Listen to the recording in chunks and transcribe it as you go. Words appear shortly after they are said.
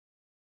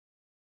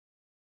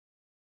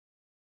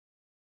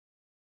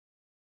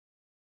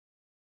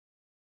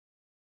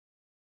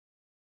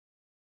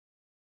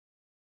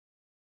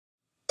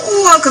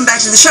Welcome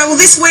back to the show. Well,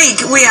 this week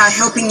we are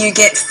helping you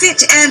get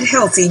fit and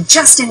healthy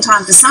just in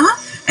time for summer.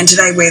 And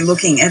today we're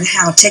looking at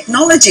how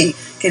technology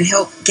can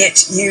help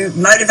get you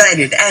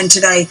motivated. And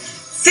today,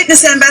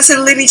 fitness ambassador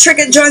Libby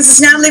Tricket joins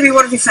us now. Libby,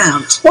 what have you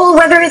found? Well,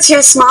 whether it's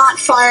your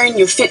smartphone,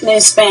 your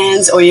fitness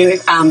bands, or your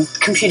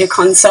computer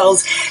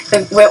consoles,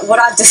 what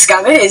I've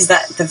discovered is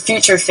that the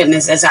future of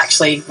fitness is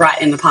actually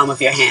right in the palm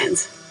of your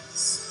hand.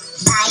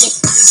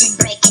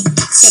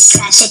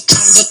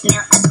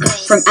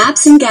 From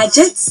apps and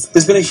gadgets,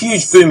 there's been a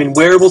huge boom in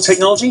wearable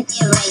technology,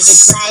 to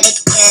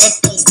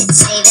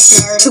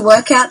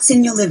workouts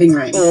in your living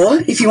room.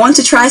 Or, if you want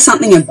to try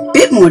something a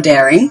bit more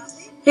daring,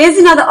 here's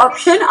another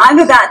option. I'm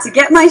about to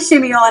get my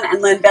shimmy on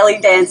and learn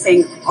belly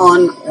dancing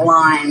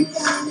online.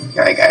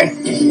 Here I go.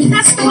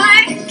 That's the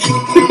way.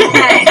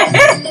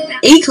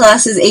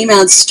 E-classes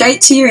emailed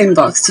straight to your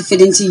inbox to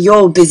fit into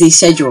your busy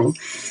schedule.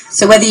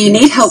 So whether you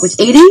need help with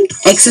eating,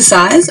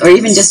 exercise, or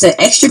even just an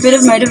extra bit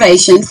of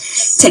motivation,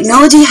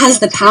 technology has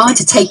the power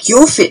to take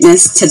your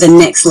fitness to the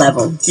next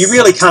level. You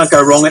really can't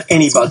go wrong at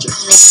any budget.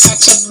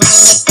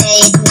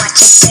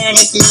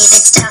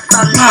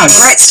 Oh,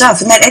 great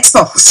stuff. And that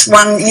Xbox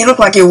one, you look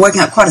like you were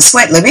working up quite a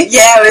sweat, Libby.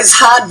 Yeah, it was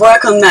hard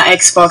work on that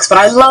Xbox, but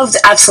I loved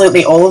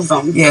absolutely all of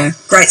them. Yeah,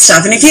 great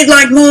stuff. And if you'd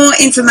like more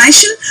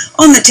information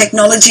on the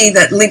technology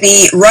that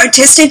Libby road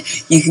tested,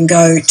 you can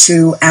go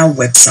to our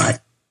website.